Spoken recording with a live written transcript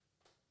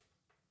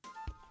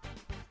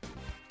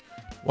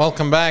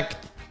Welcome back.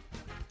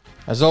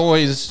 As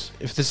always,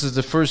 if this is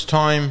the first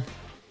time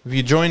of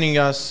you joining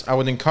us, I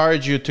would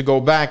encourage you to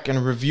go back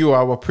and review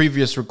our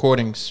previous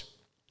recordings.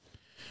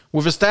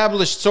 We've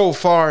established so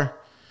far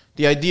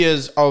the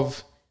ideas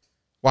of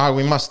why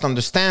we must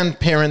understand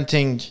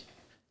parenting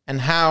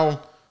and how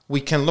we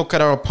can look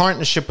at our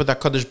partnership with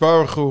HaKadosh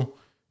Baruch Hu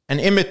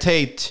and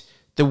imitate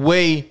the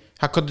way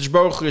HaKadosh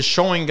Baruch Hu is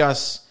showing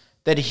us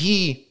that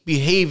He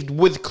behaved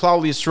with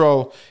Klal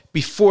Yisrael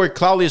before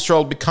Klal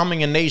Yisrael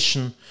becoming a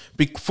nation,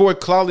 before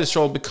Klal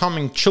Yisrael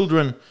becoming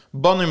children,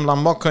 Banim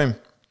Lamokim.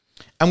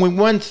 And we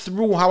went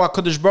through how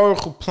HaKadosh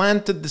Baruch Hu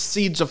planted the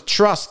seeds of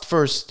trust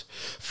first.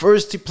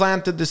 First, He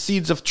planted the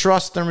seeds of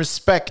trust and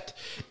respect,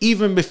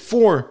 even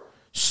before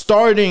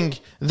starting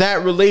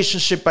that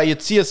relationship by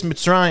Yetzias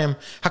Mitzrayim.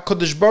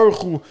 HaKadosh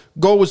Baruch Hu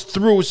goes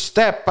through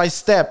step by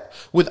step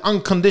with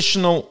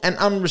unconditional and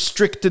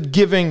unrestricted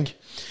giving,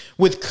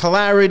 with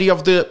clarity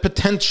of the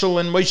potential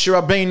in Moshe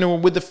Rabbeinu,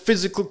 with the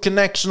physical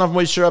connection of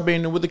Moshe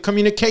Rabbeinu, with the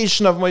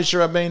communication of Moshe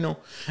Rabbeinu,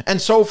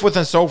 and so forth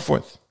and so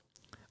forth.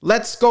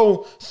 Let's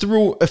go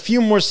through a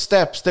few more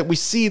steps that we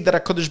see that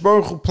HaKadosh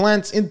Baruch Hu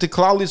plants into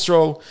Klal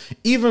Yisrael,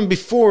 even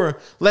before,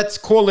 let's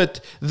call it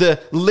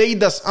the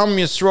Leidas Am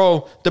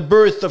Yisrael, the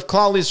birth of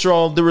Klal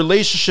Yisrael, the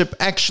relationship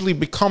actually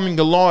becoming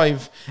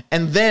alive,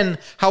 and then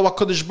how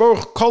HaKadosh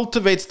Baruch Hu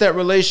cultivates that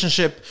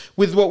relationship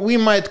with what we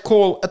might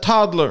call a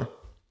toddler,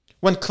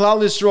 when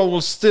Klal Yisrael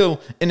was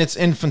still in its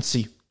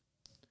infancy.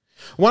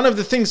 One of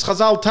the things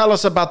Chazal tell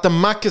us about the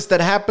makkos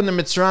that happened in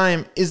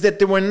Mitzrayim is that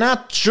they were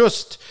not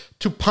just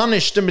to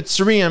punish the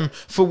Mitzrayim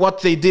for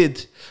what they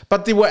did,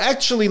 but they were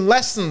actually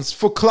lessons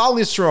for Klal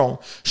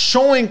Yisrael,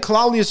 showing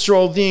Klal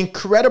Yisrael the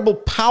incredible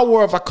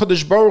power of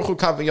HaKadosh Baruch Hu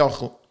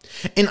Kaviyachol.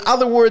 In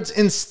other words,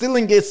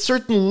 instilling a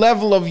certain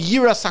level of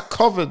Yiras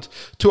HaKavod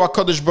to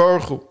HaKadosh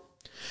Baruch Hu.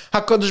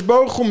 HaKadosh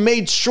Baruch Hu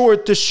made sure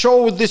to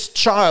show this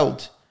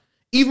child,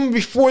 even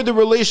before the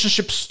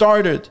relationship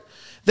started,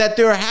 that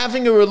they're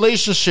having a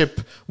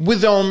relationship with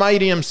the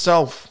Almighty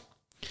Himself.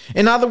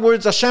 In other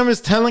words, Hashem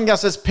is telling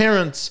us as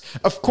parents,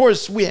 of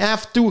course, we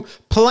have to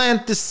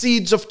plant the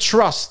seeds of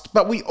trust,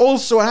 but we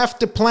also have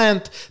to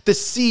plant the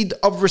seed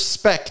of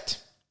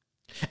respect.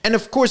 And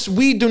of course,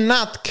 we do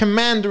not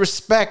command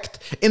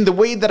respect in the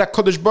way that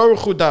HaKadosh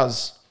Baruch Hu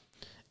does,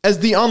 as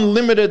the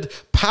unlimited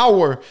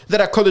power that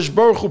HaKadosh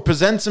Baruch Hu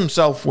presents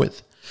Himself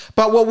with.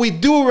 But what we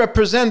do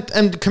represent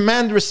and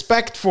command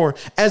respect for,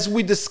 as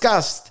we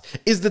discussed,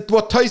 is that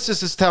what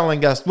Tosfos is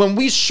telling us. When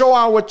we show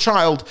our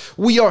child,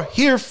 we are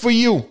here for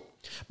you.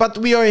 But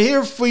we are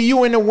here for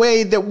you in a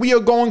way that we are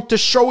going to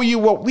show you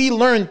what we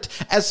learned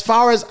as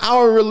far as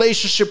our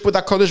relationship with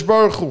HaKadosh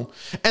Baruch Hu,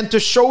 and to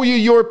show you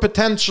your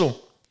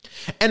potential.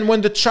 And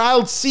when the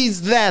child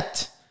sees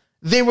that,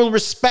 they will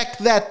respect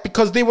that,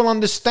 because they will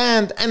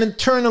understand and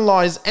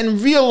internalize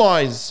and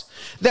realize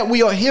that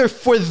we are here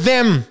for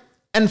them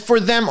and for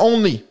them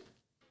only.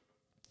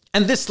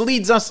 And this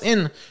leads us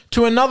in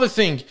to another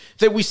thing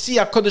that we see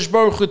HaKadosh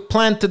Baruch Hu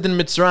planted in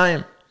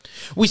Mitzrayim.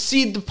 We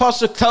see the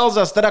Pasuk tells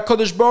us that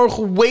HaKadosh Baruch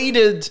Hu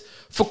waited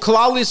for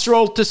Klal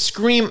Yisrael to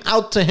scream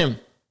out to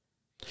Him.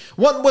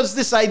 What was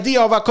this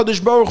idea of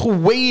HaKadosh Baruch Hu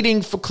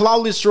waiting for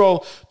Klal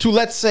Yisrael to,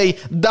 let's say,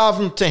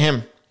 daven to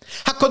Him?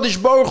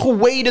 HaKadosh Baruch Hu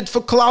waited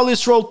for Klal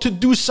Yisrael to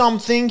do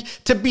something,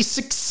 to be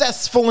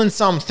successful in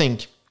something.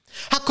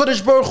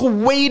 HaKadosh Baruch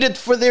Hu waited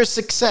for their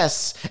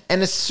success,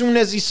 and as soon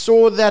as He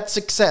saw that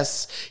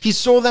success, He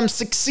saw them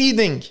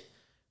succeeding.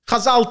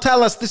 Chazal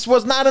tell us this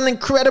was not an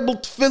incredible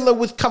tefillah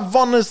with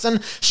kavanas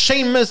and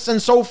shemus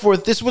and so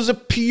forth. This was a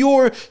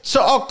pure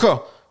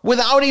tza'aka,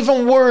 without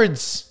even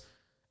words.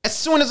 As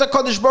soon as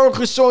HaKadosh Baruch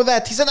Hu saw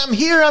that, He said, I'm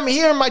here,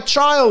 my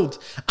child.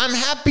 I'm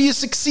happy you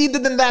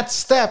succeeded in that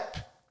step.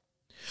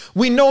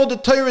 We know the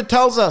Torah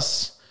tells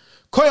us,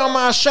 Koyam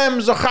Hashem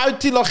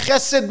zacharti lo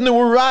chesed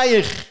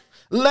ne'urayich.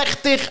 The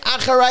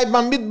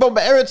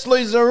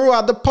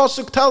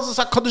Pasuk tells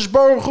us HaKadosh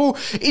Baruch Hu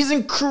is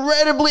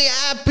incredibly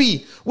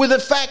happy with the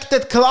fact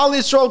that Klal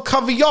Yisrael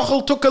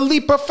Kaviyachol took a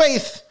leap of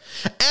faith.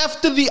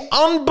 After the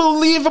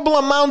unbelievable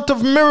amount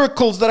of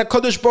miracles that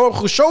HaKadosh Baruch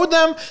Hu showed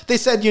them, they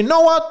said, you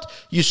know what?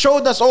 You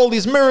showed us all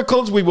these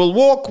miracles, we will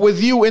walk with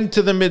you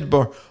into the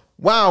Midbar.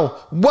 Wow,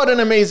 what an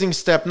amazing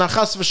step. Now,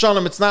 chas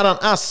v'shalom, it's not on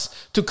us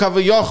to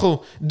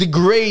Kaviyachol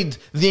degrade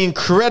the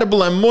incredible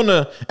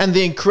emunah and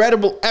the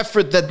incredible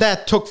effort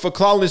that took for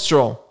Klal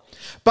Yisrael.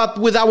 But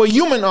with our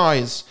human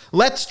eyes,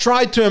 let's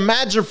try to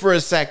imagine for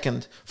a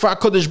second, for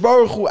HaKadosh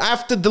Baruch Hu,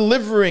 after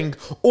delivering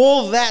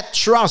all that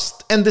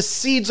trust and the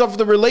seeds of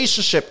the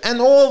relationship and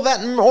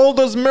all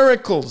those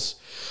miracles,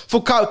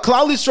 for Klal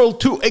Yisrael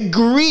to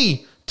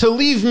agree to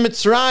leave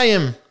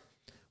Mitzrayim,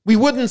 we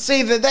wouldn't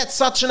say that that's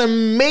such an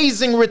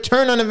amazing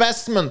return on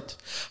investment.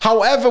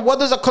 However, what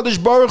does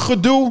HaKadosh Baruch Hu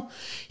do?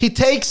 He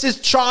takes his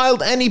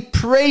child and he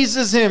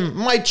praises him.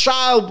 My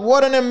child,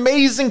 what an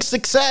amazing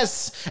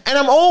success. And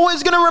I'm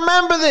always going to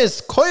remember this.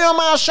 Forever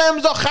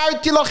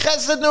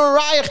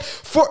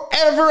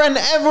and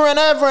ever and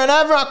ever and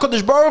ever,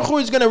 HaKadosh Baruch Hu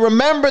is going to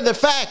remember the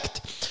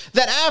fact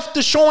that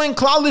after showing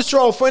Klal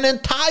Yisrael for an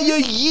entire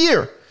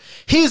year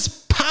his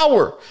power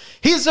power,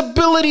 his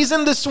abilities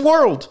in this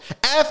world,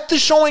 after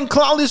showing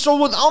Klal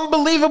Yisrael with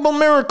unbelievable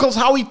miracles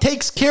how he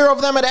takes care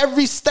of them at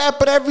every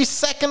step, at every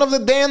second of the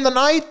day and the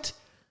night.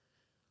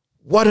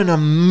 What an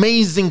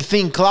amazing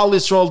thing Klal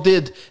Yisrael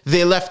did.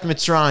 They left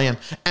Mitzrayim,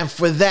 and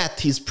for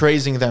that he's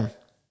praising them.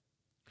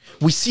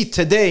 We see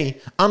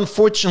today,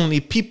 unfortunately,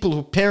 people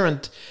who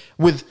parent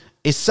with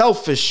a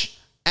selfish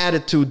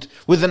attitude,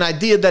 with an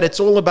idea that it's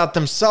all about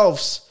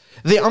themselves.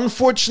 They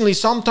unfortunately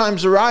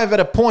sometimes arrive at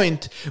a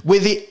point where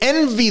they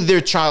envy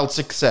their child's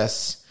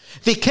success.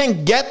 They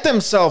can't get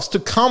themselves to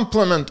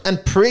compliment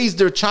and praise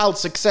their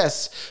child's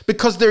success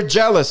because they're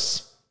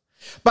jealous.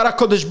 But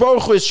HaKadosh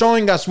Baruch Hu is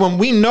showing us, when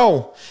we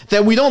know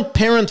that we don't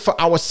parent for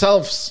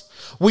ourselves,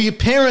 we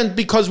parent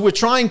because we're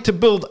trying to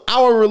build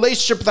our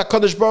relationship with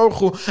HaKadosh Baruch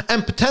Hu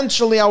and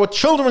potentially our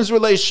children's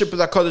relationship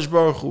with HaKadosh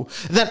Baruch Hu,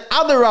 then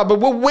Adarabah,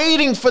 we're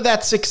waiting for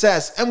that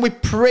success and we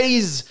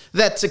praise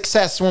that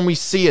success when we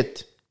see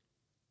it.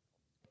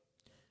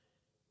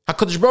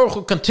 HaKadosh Baruch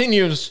Hu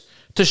continues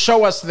to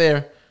show us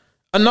there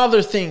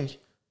another thing,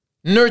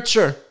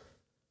 nurture.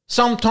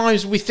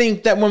 Sometimes we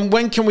think that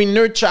when can we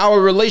nurture our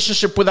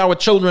relationship with our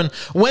children?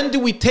 When do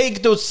we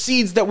take those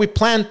seeds that we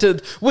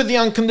planted with the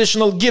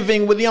unconditional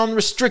giving, with the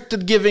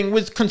unrestricted giving,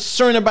 with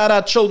concern about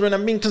our children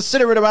and being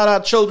considerate about our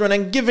children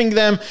and giving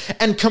them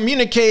and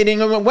communicating?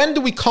 When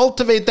do we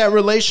cultivate that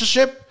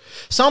relationship?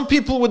 Some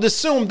people would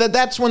assume that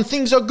that's when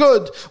things are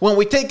good. When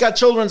we take our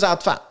children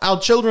out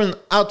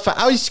for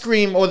ice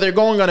cream, or they're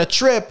going on a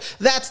trip,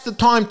 that's the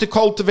time to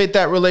cultivate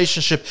that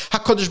relationship.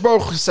 HaKadosh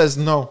Baruch Hu says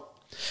no.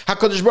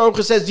 HaKadosh Baruch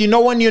Hu says, you know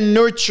when you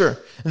nurture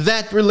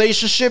that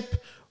relationship?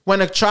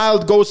 When a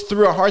child goes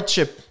through a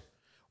hardship.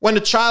 When a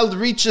child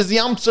reaches the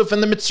Yam Suf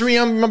and the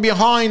Mitzrayim are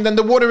behind and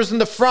the water is in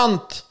the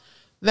front.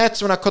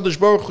 That's when HaKadosh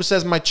Baruch Hu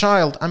says, my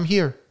child, I'm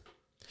here.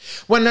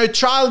 When a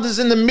child is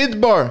in the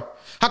Midbar,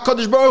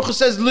 HaKadosh Baruch Hu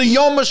says,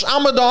 L'yomash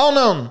amad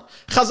ha'onan.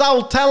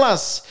 Chazal tell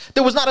us,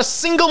 there was not a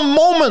single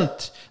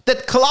moment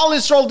that Klal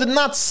Yisrael did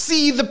not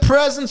see the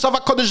presence of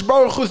HaKadosh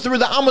Baruch Hu through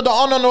the Amad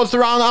ha'onan or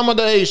through Amad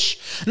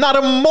ha'esh. Not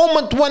a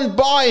moment went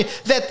by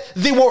that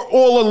they were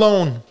all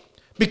alone.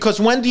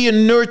 Because when do you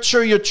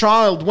nurture your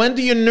child? When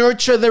do you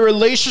nurture the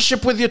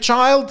relationship with your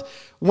child?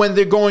 When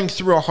they're going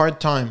through a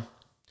hard time.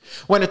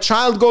 When a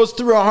child goes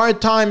through a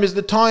hard time is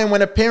the time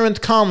when a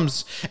parent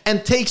comes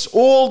and takes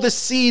all the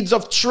seeds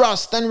of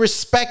trust and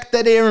respect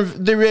that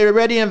they're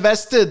already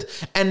invested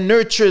and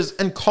nurtures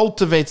and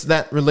cultivates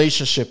that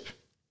relationship.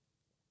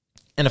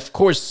 And of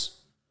course,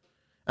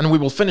 and we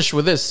will finish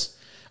with this,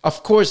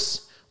 of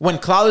course, when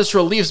Klal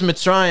Yisrael leaves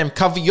Mitzrayim,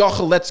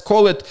 Kaviyachal, let's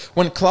call it,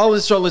 when Klal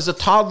Yisrael is a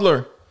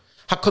toddler,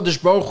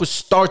 HaKadosh Baruch Hu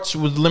starts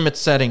with limit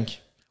setting.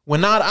 We're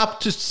not up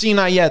to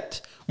Sinai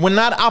yet. We're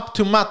not up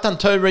to Matan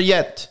Torah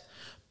yet.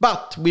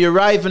 But we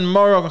arrive in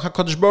Morah,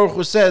 HaKadosh Baruch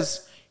Hu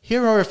says,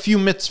 here are a few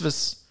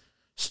mitzvahs.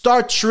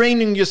 Start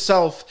training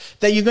yourself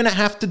that you're going to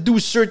have to do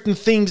certain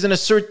things in a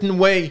certain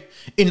way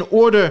in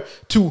order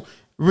to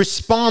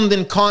respond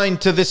in kind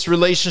to this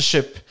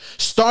relationship.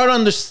 Start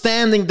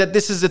understanding that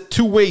this is a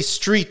two-way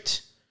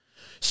street.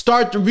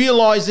 Start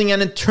realizing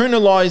and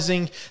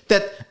internalizing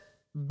that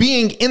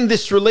being in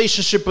this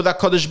relationship with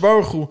HaKadosh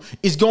Baruch Hu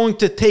is going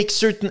to take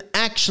certain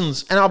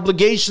actions and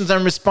obligations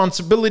and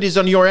responsibilities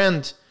on your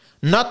end.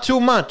 Not too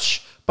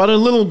much, but a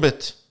little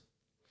bit.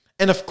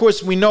 And of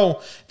course, we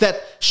know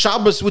that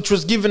Shabbos, which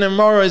was given in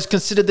Morah, is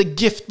considered a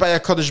gift by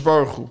HaKadosh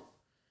Baruch Hu.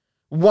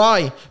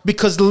 Why?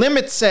 Because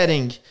limit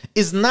setting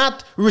is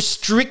not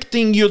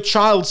restricting your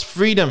child's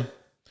freedom.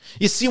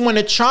 You see, when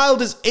a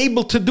child is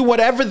able to do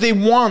whatever they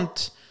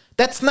want,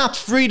 that's not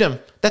freedom.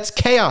 That's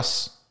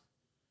chaos.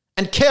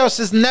 And chaos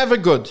is never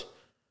good.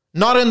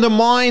 Not in the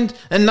mind,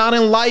 and not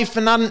in life,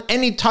 and not in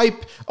any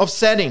type of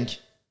setting.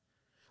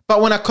 But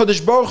when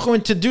HaKadosh Baruch Hu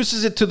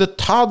introduces it to the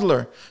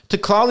toddler, to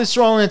Klal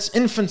Yisrael in its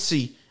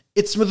infancy,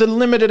 it's with a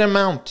limited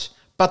amount,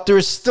 but there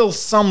is still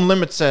some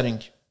limit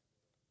setting.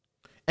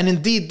 And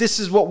indeed, this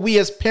is what we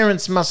as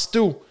parents must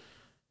do,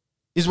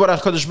 is what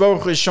HaKadosh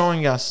Baruch Hu is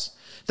showing us.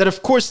 That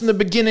of course in the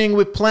beginning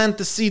we plant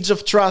the seeds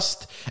of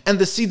trust and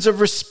the seeds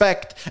of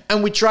respect,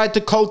 and we try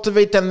to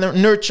cultivate and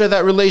nurture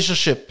that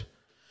relationship.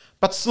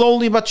 But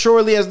slowly but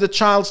surely as the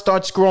child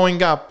starts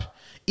growing up,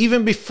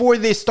 even before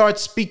they start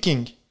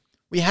speaking,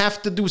 we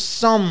have to do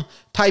some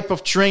type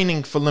of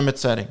training for limit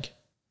setting.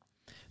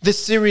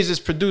 This series is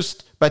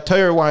produced by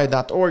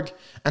TorahWire.org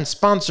and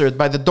sponsored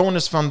by the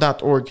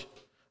DonorsFund.org.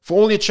 For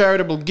all your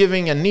charitable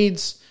giving and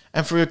needs,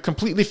 and for a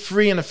completely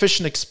free and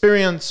efficient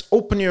experience,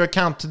 open your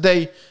account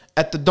today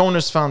at the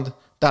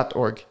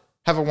DonorsFund.org.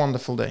 Have a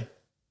wonderful day.